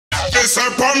this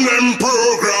upon them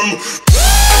program.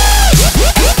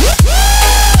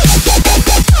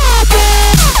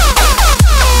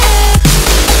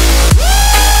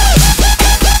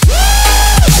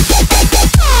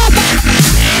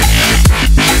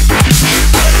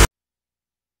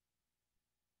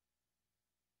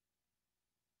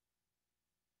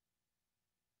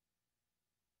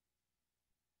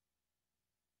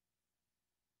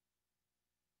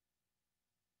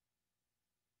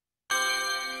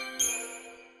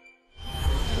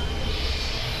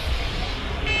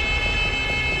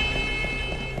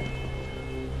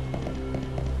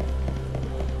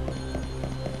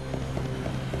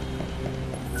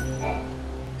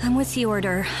 I'm with the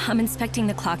order. I'm inspecting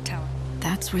the clock tower.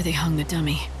 That's where they hung the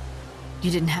dummy. You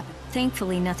didn't have...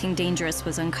 Thankfully, nothing dangerous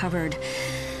was uncovered.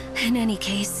 In any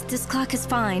case, this clock is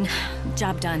fine.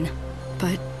 Job done.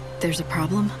 But there's a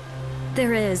problem?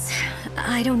 There is.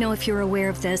 I don't know if you're aware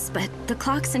of this, but the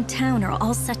clocks in town are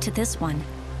all set to this one.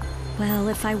 Well,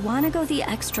 if I want to go the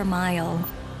extra mile,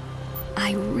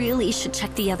 I really should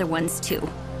check the other ones too.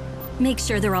 Make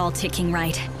sure they're all ticking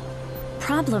right.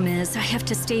 Problem is, I have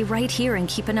to stay right here and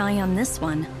keep an eye on this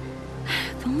one.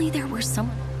 If only there were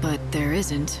someone... But there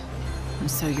isn't. And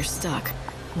so you're stuck.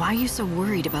 Why are you so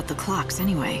worried about the clocks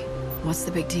anyway? What's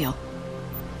the big deal?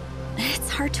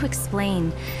 It's hard to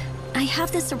explain. I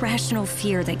have this irrational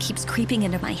fear that keeps creeping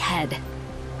into my head.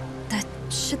 That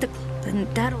should the...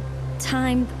 then that'll...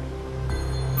 time...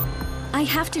 I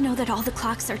have to know that all the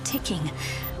clocks are ticking.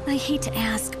 I hate to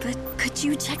ask, but could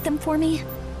you check them for me?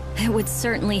 It would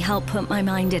certainly help put my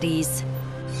mind at ease.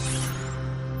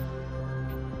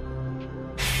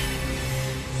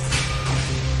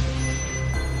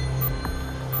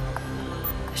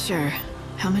 Sure.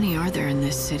 How many are there in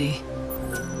this city?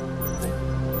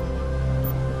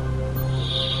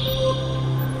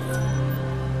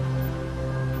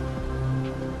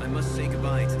 I must say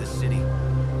goodbye to the city.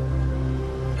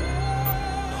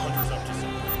 The hunter's up to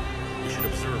something. We should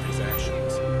observe his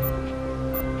actions.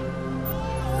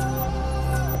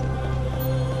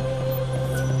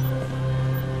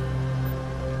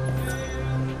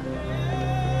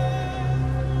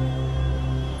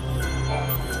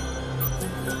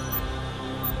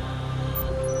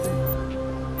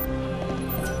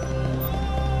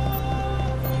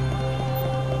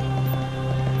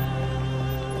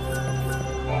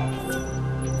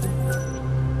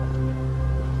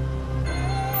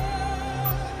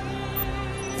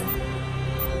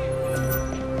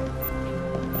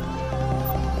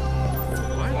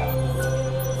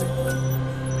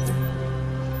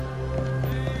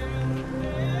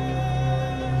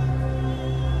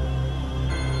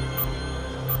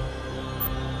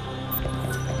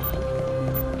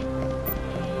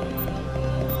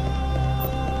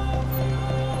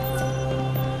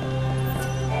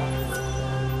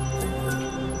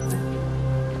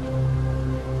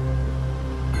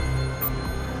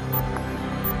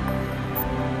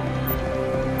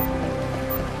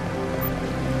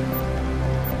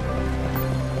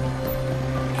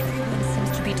 Everyone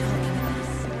seems to be talking about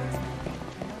us.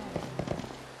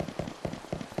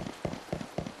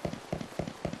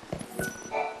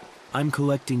 I'm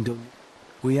collecting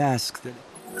We ask that...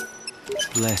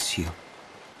 Bless you.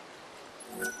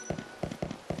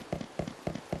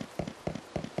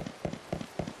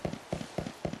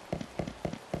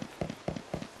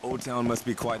 Old Town must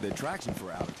be quite the attraction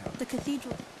for out of town. The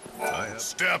cathedral.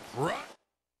 Step right.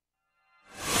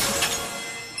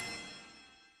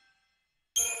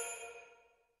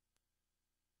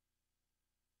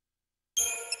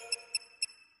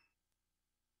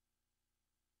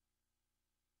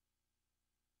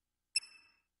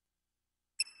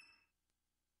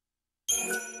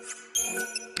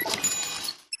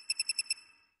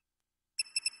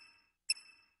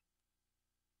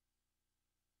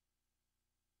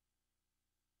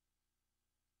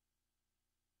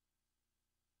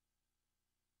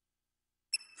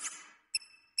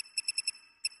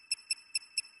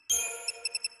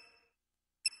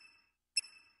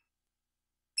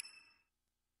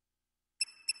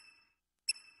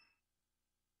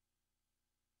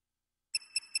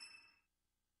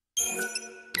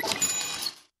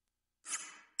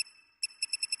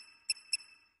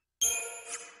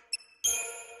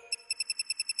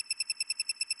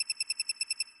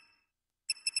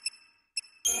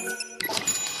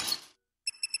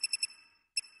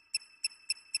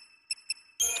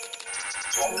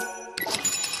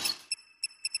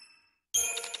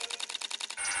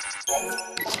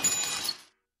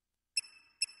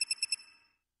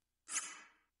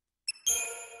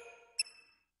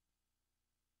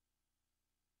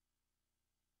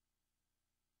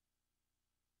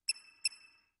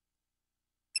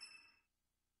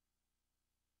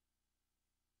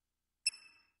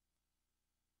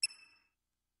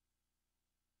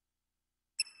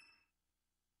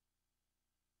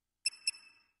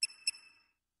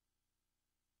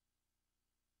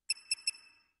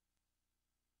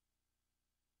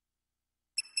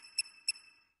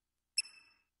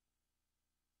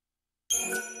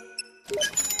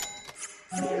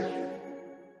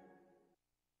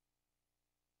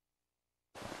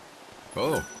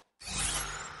 Oh.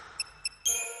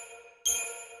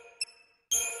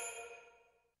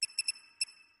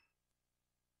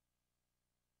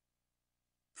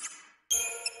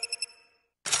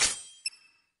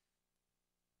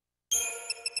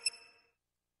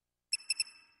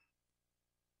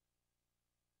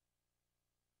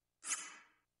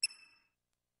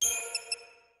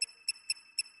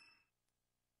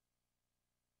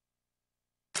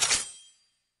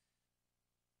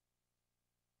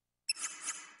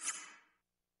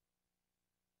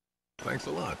 Thanks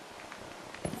a lot.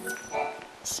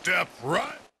 Step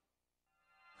right.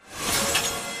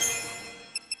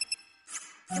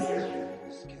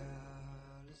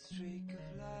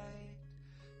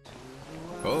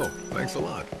 Oh, thanks a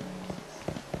lot.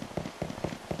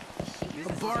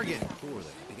 A bargain! Poorly,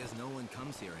 because no one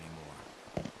comes here anymore.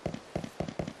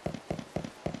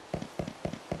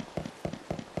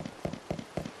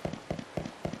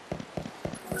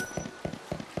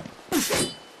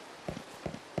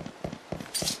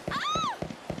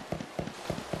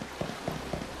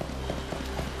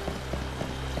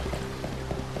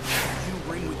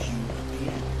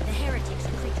 The heretics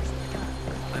are creatures of the dark.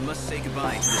 I must say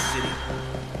goodbye to the city.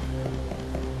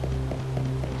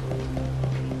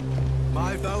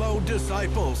 My fellow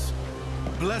disciples,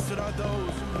 blessed are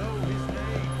those who know his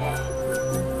name.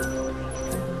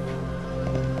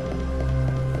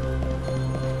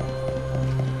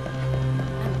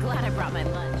 I'm glad I brought my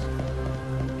lunch.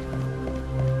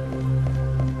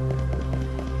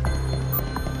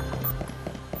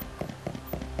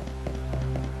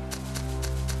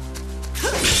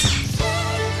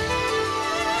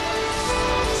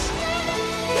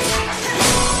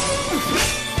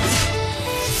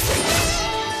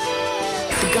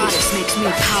 The goddess makes me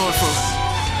powerful.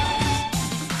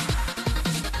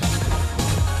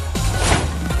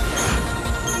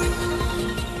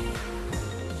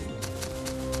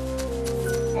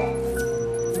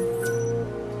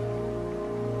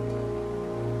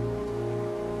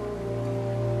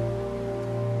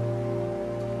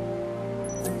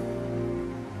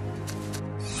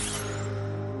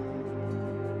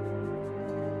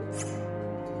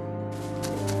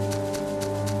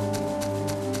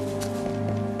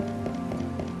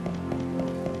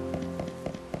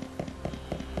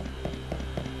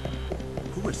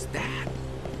 Who is that?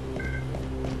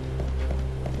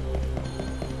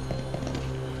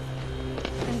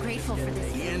 I'm grateful for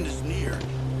this. The end is near.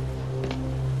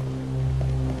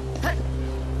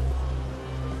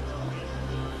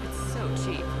 It's so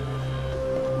cheap.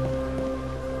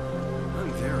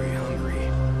 I'm very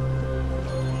hungry.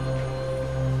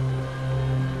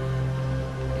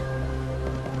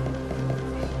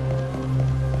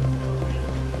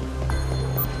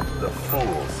 The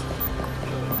fools.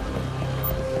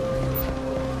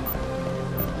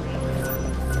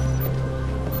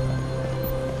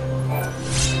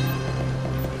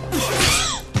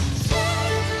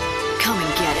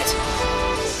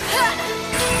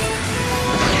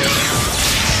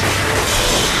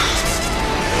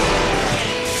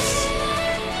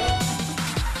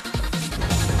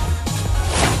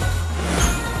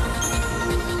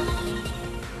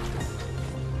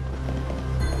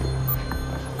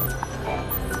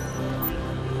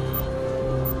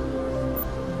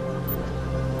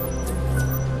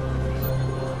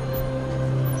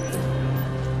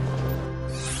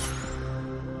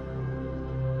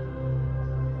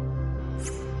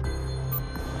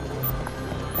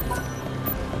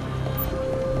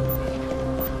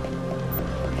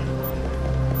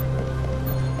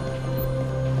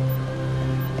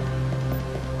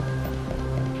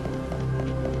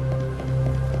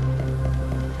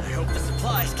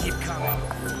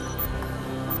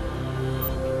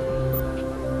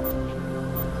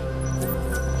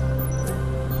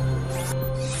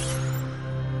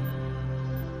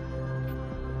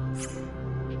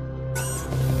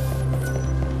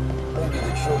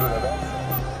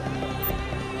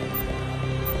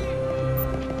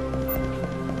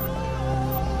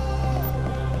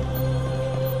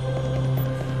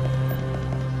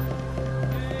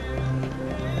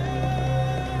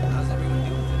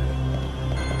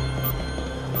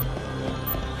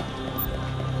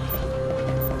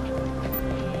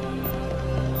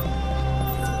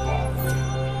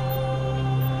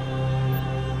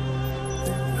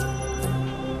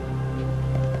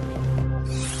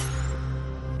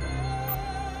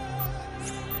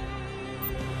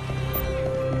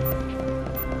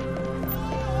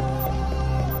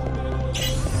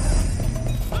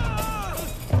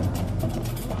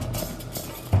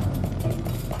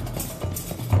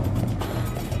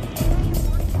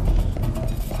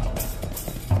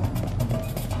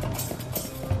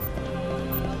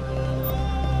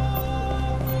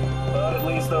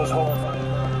 those horrifying...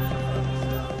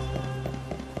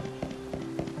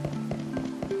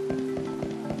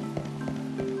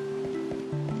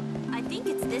 I think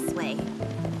it's this way.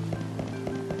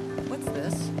 What's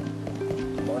this?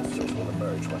 Monsters will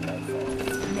emerge when night falls.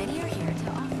 Many are here to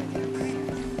offer their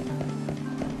prayers.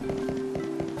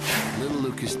 Little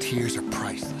Luca's tears are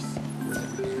priceless.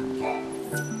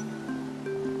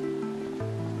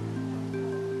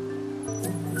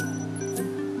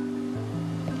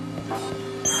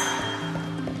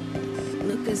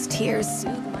 Luca's tears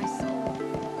soothe my soul.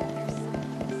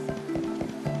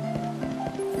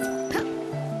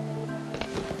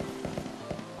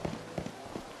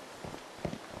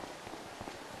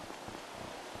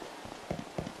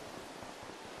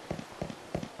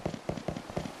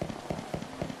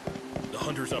 The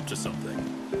hunter's up to something.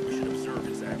 We should observe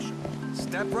his action.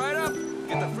 Step right up.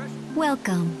 Get the fresh...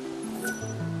 Welcome.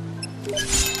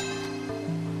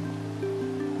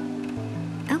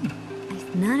 Oh,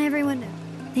 not everyone knows.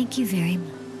 Thank you very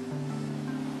much.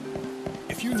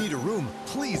 If you need a room,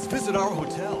 please visit our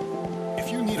hotel. If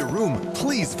you need a room,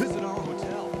 please visit our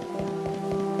hotel.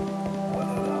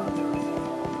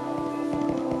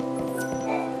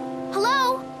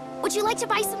 Hello? Would you like to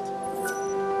buy some...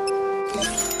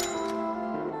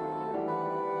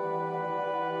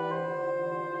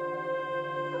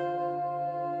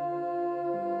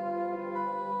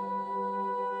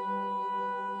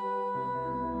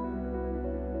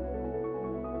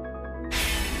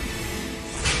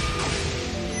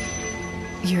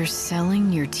 You're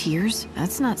selling your tears?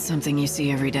 That's not something you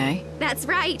see every day. That's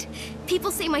right.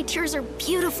 People say my tears are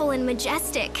beautiful and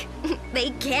majestic.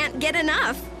 They can't get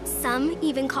enough. Some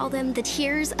even call them the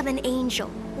tears of an angel.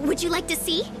 Would you like to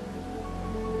see?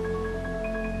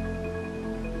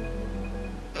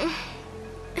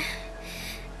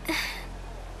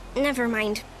 Never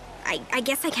mind. I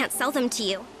guess I can't sell them to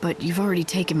you. But you've already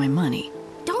taken my money.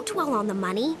 Don't dwell on the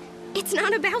money. It's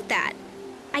not about that.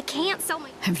 I can't sell my...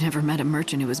 I've never met a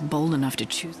merchant who was bold enough to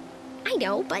choose. I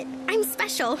know, but I'm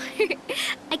special.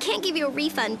 I can't give you a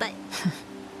refund, but...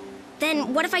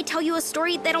 Then what if I tell you a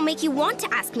story that'll make you want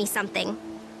to ask me something?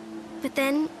 But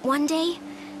then, one day,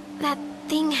 that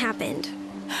thing happened.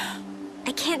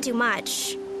 I can't do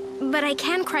much, but I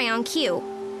can cry on cue.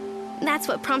 That's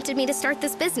what prompted me to start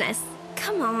this business.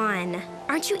 Come on.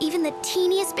 Aren't you even the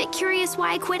teeniest bit curious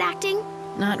why I quit acting?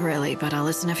 Not really, but I'll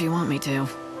listen if you want me to.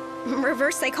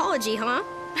 Reverse psychology, huh?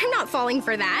 I'm not falling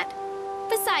for that.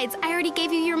 Besides, I already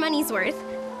gave you your money's worth.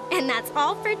 And that's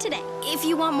all for today. If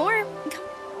you want more...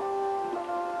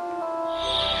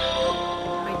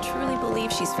 I truly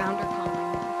believe she's found her calling.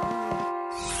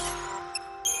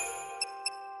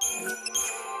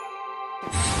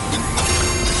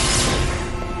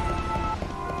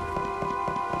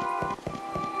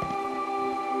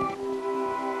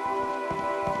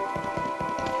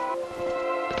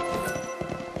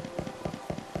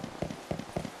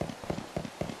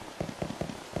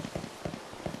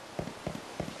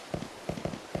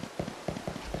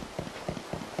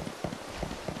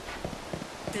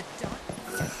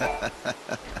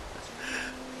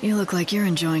 You look like you're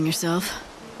enjoying yourself.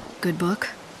 Good book?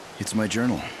 It's my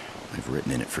journal. I've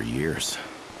written in it for years.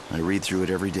 I read through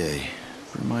it every day.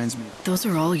 Reminds me... Those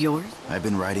are all yours? I've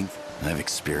been writing... I've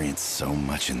experienced so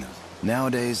much in them.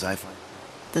 Nowadays, I find...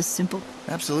 The simple...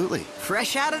 Absolutely.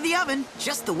 Fresh out of the oven,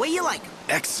 just the way you like 'em.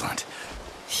 Excellent.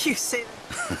 You say...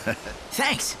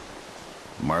 Thanks.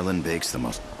 Marlin bakes the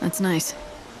most... That's nice.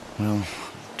 Well,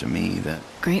 to me, that...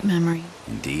 Great memory.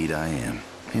 Indeed I am.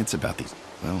 It's about these...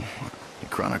 Well, it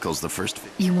chronicles the first...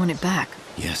 You want it back?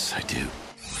 Yes, I do.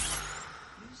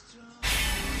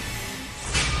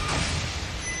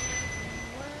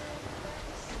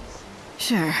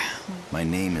 Sure. My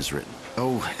name is written.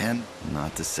 Oh, and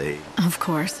not to say... Of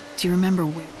course. Do you remember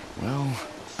where? Well,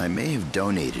 I may have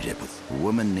donated it with a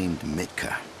woman named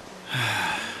Mitka.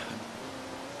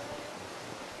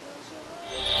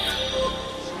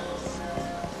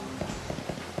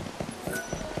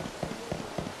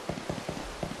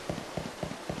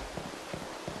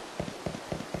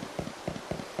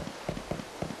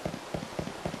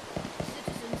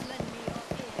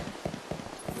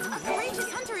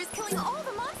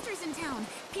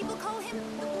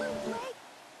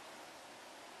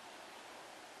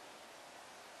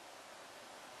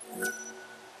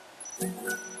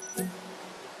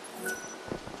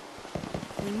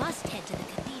 We must head to the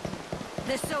cathedral.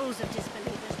 The souls of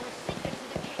disbelievers will sink into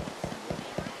the chaos and will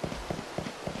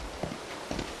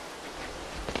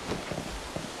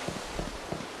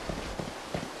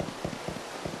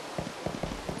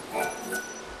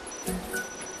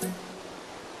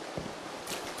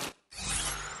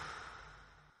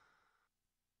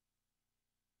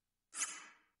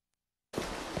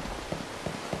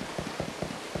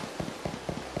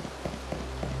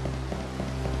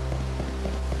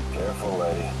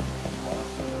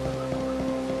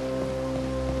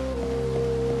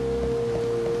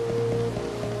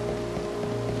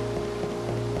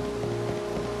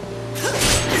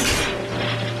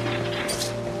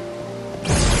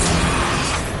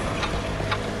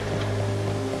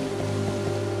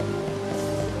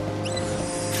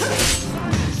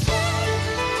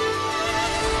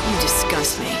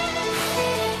trust me.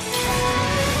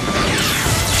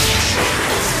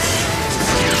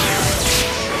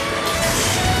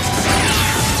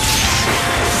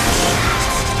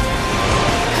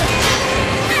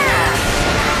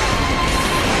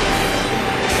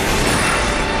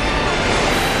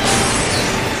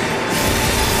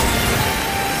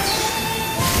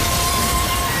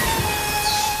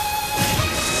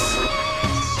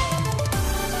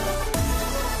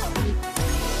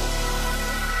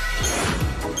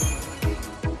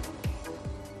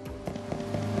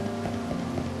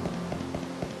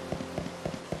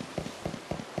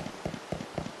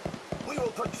 We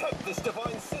will protect this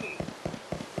divine city.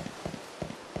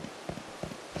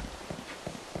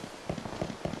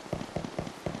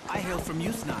 I hail from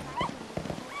Yusnan.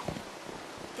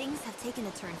 Things have taken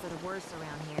a turn for the worse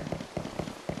around here.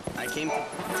 I came to...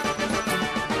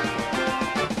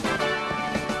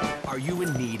 Are you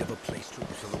in need of a place to...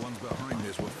 So the ones behind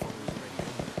this were foes already.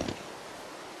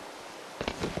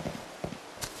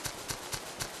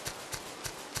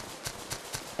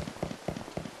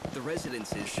 The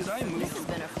residences. Should I move? This has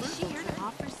been a fruitful here to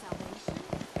offer salvation.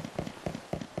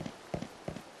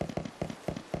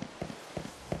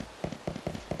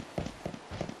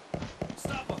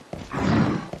 Stop them!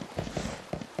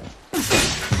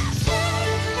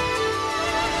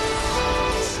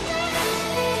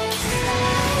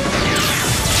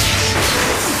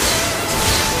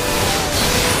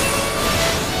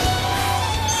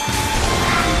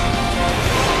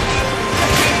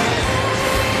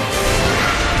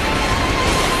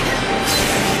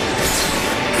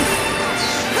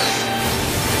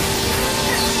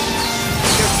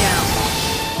 You're down.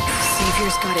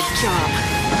 Savior's got a job.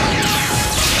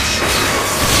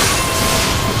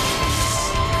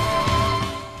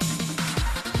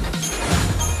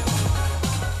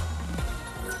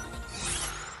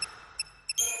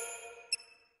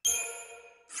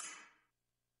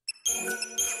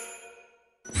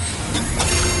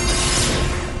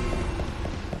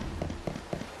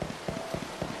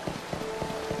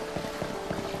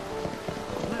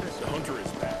 The hunter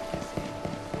is back.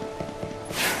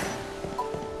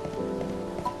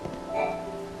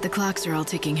 The clocks are all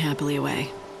ticking happily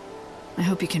away. I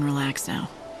hope you can relax now.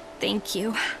 Thank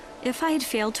you. If I had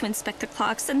failed to inspect the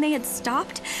clocks and they had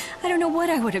stopped, I don't know what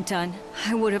I would have done.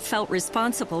 I would have felt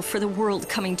responsible for the world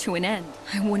coming to an end.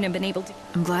 I wouldn't have been able to...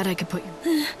 I'm glad I could put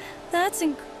you... That's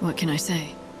What can I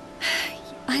say?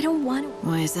 I don't want to...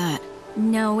 Why is that?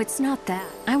 No, it's not that.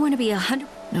 I want to be 100...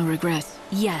 No regrets.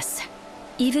 Yes.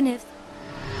 Even if...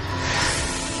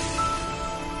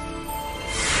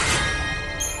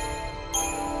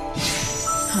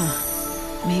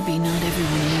 Huh. Maybe not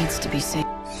everyone needs to be saved.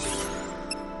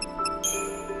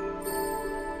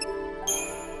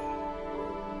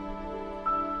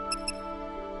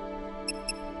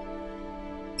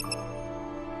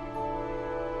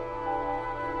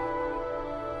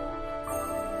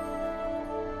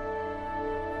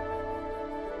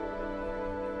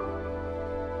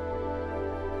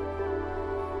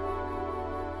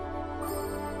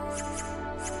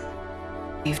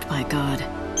 Saved by God.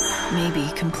 Maybe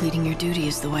completing your duty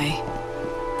is the way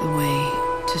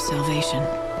to salvation.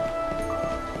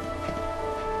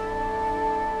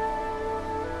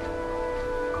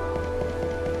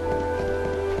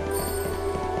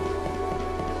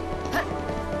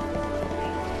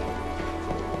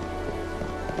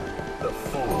 The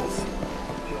fools.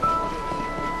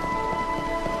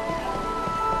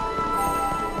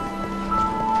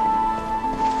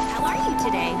 How are you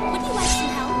today? Would you like some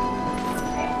help?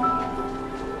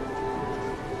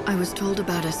 I was told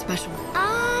about a special...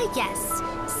 Ah, yes.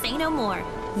 Say no more.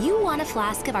 You want a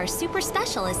flask of our super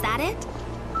special, is that it?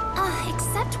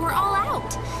 Except we're all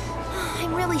out.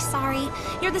 I'm really sorry.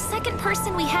 You're the second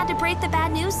person we had to break the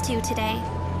bad news to today.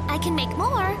 I can make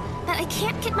more, but I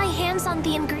can't get my hands on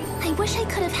the ingredient. I wish I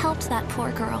could have helped that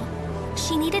poor girl.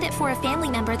 She needed it for a family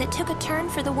member that took a turn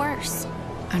for the worse.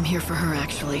 I'm here for her,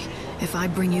 actually. If I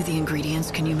bring you the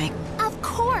ingredients, can you make... Of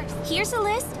course. Here's a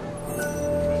list.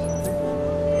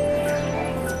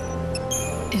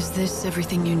 Is this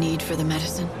everything you need for the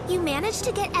medicine? You managed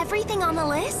to get everything on the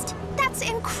list? That's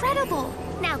incredible.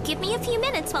 Now give me a few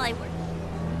minutes while I work.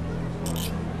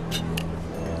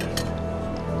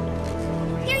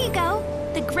 Here you go.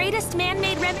 The greatest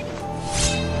man-made remedy.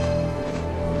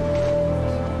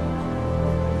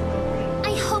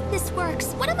 I hope this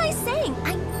works. What am I saying?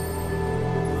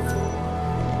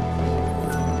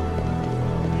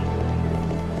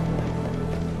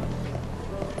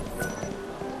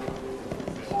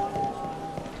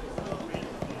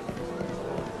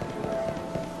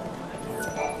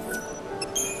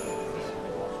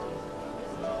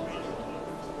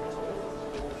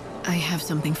 I have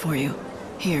something for you.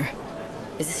 Here.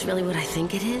 Is this really what I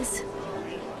think it is?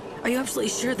 Are you absolutely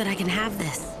sure that I can have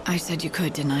this? I said you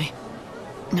could, didn't I?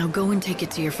 Now go and take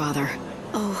it to your father.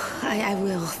 Oh, I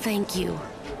will. Thank you.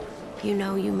 You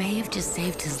know, you may have just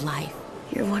saved his life.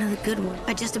 You're one of the good ones.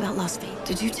 I just about lost faith.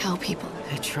 Did you tell people?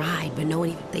 I tried, but no one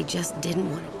even... They just didn't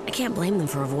want it. I can't blame them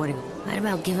for avoiding it. I'd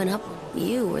about given up.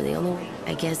 You were the only one.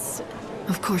 I guess...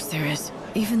 Of course there is.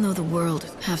 Even though the world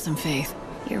have some faith.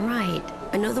 You're right.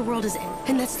 I know the world is...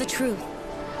 And that's the truth.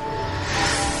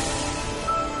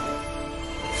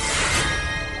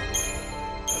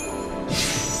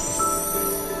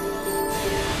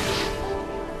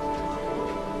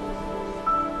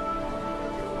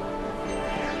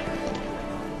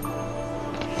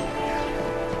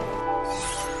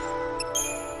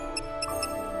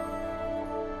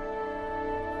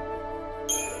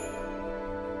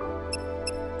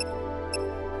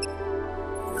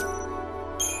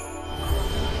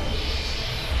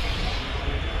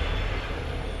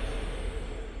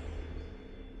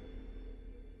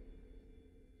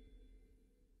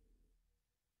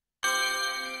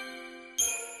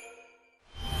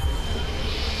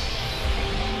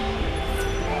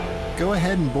 Go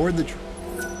ahead and board the